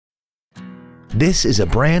This is a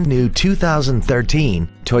brand new 2013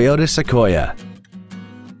 Toyota Sequoia.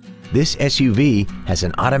 This SUV has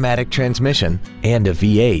an automatic transmission and a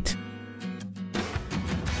V8.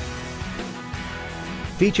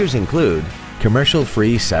 Features include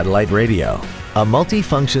commercial-free satellite radio, a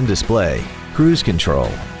multi-function display, cruise control,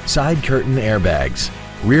 side curtain airbags,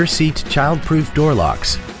 rear seat child-proof door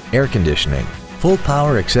locks, air conditioning, full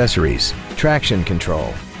power accessories, traction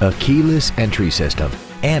control, a keyless entry system,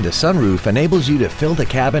 and a sunroof enables you to fill the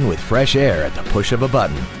cabin with fresh air at the push of a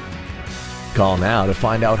button. Call now to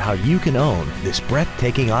find out how you can own this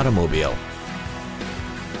breathtaking automobile.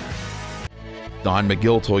 Don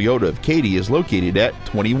McGill Toyota of Katy is located at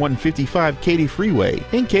 2155 Katy Freeway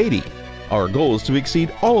in Katy. Our goal is to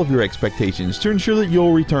exceed all of your expectations to ensure that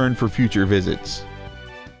you'll return for future visits.